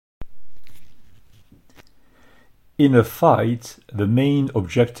In a fight, the main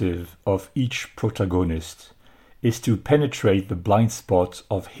objective of each protagonist is to penetrate the blind spot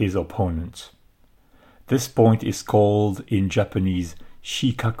of his opponent. This point is called in Japanese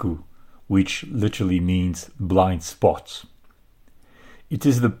shikaku, which literally means blind spot. It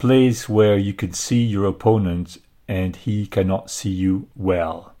is the place where you can see your opponent and he cannot see you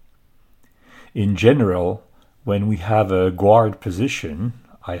well. In general, when we have a guard position,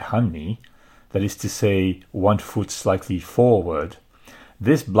 aihanni, that is to say 1 foot slightly forward,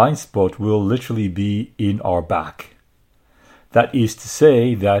 this blind spot will literally be in our back. That is to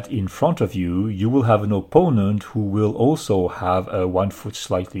say that in front of you, you will have an opponent who will also have a 1 foot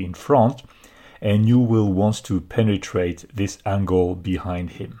slightly in front, and you will want to penetrate this angle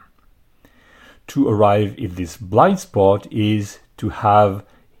behind him. To arrive in this blind spot is to have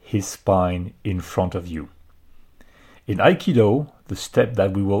his spine in front of you. In Aikido, the step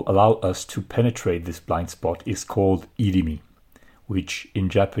that will allow us to penetrate this blind spot is called irimi, which in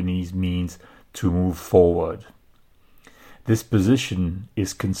Japanese means to move forward. This position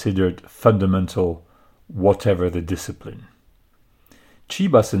is considered fundamental, whatever the discipline.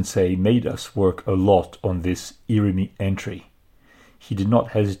 Chiba Sensei made us work a lot on this irimi entry. He did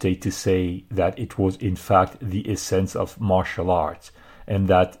not hesitate to say that it was in fact the essence of martial arts, and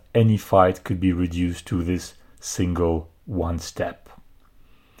that any fight could be reduced to this single one step.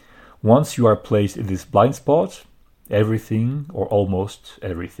 Once you are placed in this blind spot, everything, or almost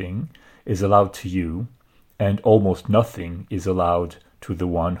everything, is allowed to you, and almost nothing is allowed to the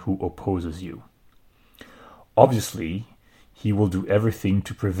one who opposes you. Obviously, he will do everything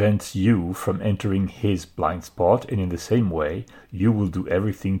to prevent you from entering his blind spot, and in the same way, you will do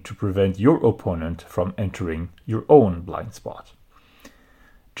everything to prevent your opponent from entering your own blind spot.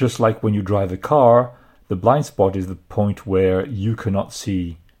 Just like when you drive a car, the blind spot is the point where you cannot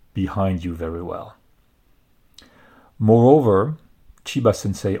see behind you very well. Moreover, Chiba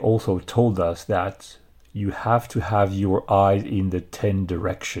Sensei also told us that you have to have your eyes in the 10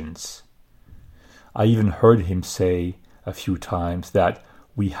 directions. I even heard him say a few times that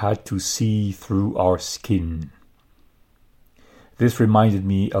we had to see through our skin. This reminded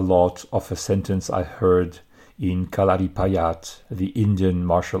me a lot of a sentence I heard in Kalaripayat, the Indian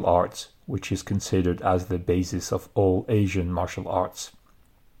martial arts, which is considered as the basis of all Asian martial arts.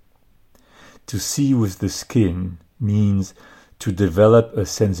 To see with the skin means to develop a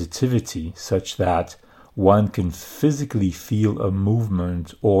sensitivity such that one can physically feel a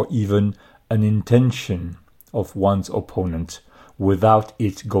movement or even an intention of one's opponent without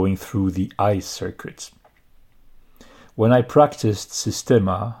it going through the eye circuit. When I practiced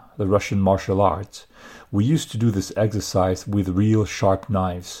Systema, the Russian martial art, we used to do this exercise with real sharp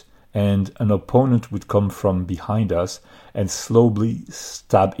knives, and an opponent would come from behind us and slowly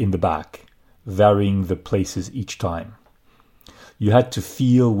stab in the back, varying the places each time. You had to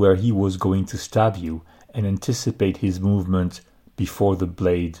feel where he was going to stab you and anticipate his movement before the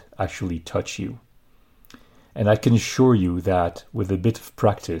blade actually touched you. And I can assure you that with a bit of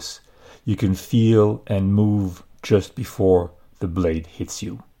practice, you can feel and move just before the blade hits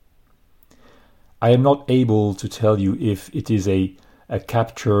you. I am not able to tell you if it is a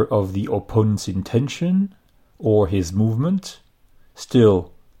capture of the opponent's intention or his movement.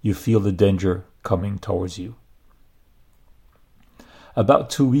 Still, you feel the danger coming towards you. About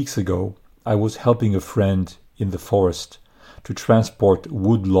 2 weeks ago, I was helping a friend in the forest to transport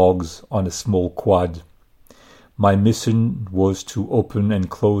wood logs on a small quad. My mission was to open and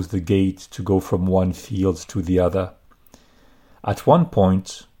close the gate to go from one field to the other. At one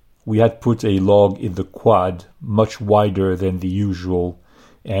point, we had put a log in the quad much wider than the usual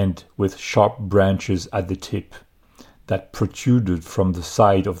and with sharp branches at the tip that protruded from the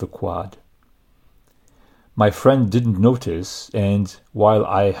side of the quad. My friend didn't notice, and while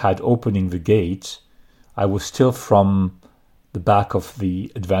I had opening the gate, I was still from the back of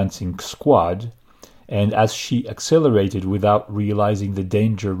the advancing squad, and as she accelerated without realizing the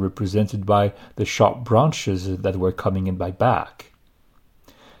danger represented by the sharp branches that were coming in my back.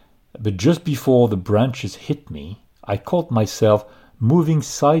 But just before the branches hit me, I caught myself moving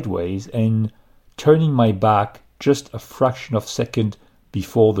sideways and turning my back just a fraction of a second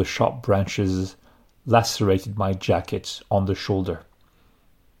before the sharp branches lacerated my jacket on the shoulder.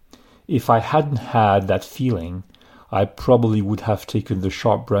 If I hadn't had that feeling, I probably would have taken the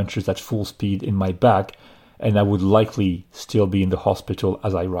sharp branches at full speed in my back, and I would likely still be in the hospital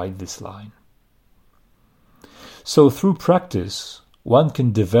as I ride this line. So through practice, one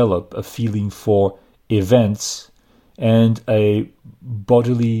can develop a feeling for events and a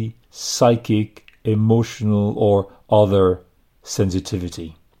bodily, psychic, emotional, or other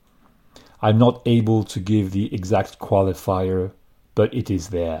sensitivity. I'm not able to give the exact qualifier, but it is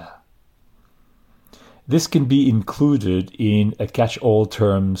there. This can be included in a catch-all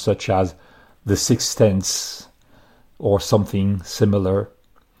term such as the sixth sense or something similar.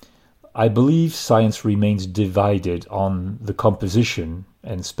 I believe science remains divided on the composition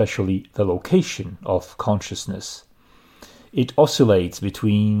and especially the location of consciousness. It oscillates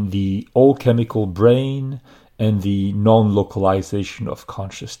between the all-chemical brain and the non-localization of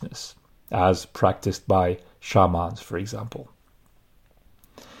consciousness, as practiced by shamans, for example.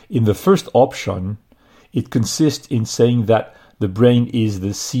 In the first option, it consists in saying that the brain is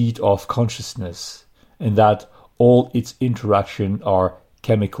the seat of consciousness and that all its interactions are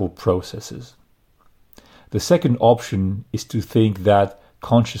chemical processes. The second option is to think that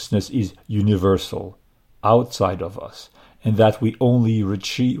consciousness is universal, outside of us, and that we only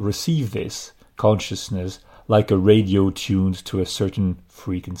receive this consciousness like a radio tuned to a certain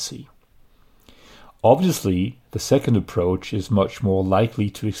frequency. Obviously, the second approach is much more likely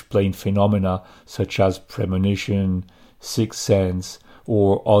to explain phenomena such as premonition, sixth sense,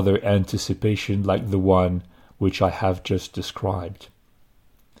 or other anticipation like the one which I have just described.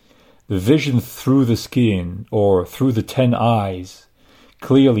 The vision through the skin or through the 10 eyes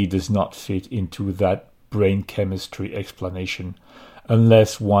clearly does not fit into that brain chemistry explanation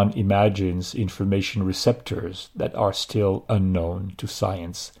unless one imagines information receptors that are still unknown to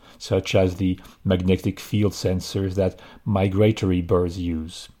science, such as the magnetic field sensors that migratory birds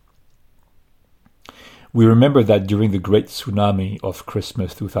use. We remember that during the great tsunami of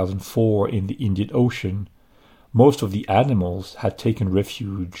Christmas 2004 in the Indian Ocean, most of the animals had taken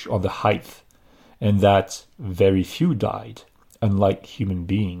refuge on the height, and that very few died, unlike human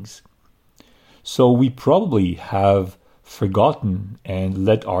beings. So we probably have forgotten and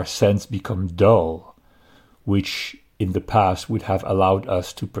let our sense become dull, which in the past would have allowed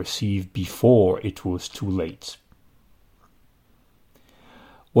us to perceive before it was too late.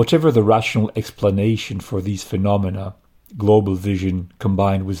 Whatever the rational explanation for these phenomena, global vision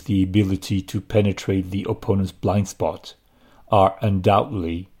combined with the ability to penetrate the opponent's blind spot are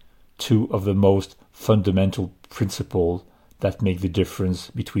undoubtedly two of the most fundamental principles that make the difference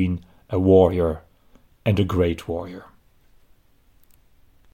between a warrior and a great warrior.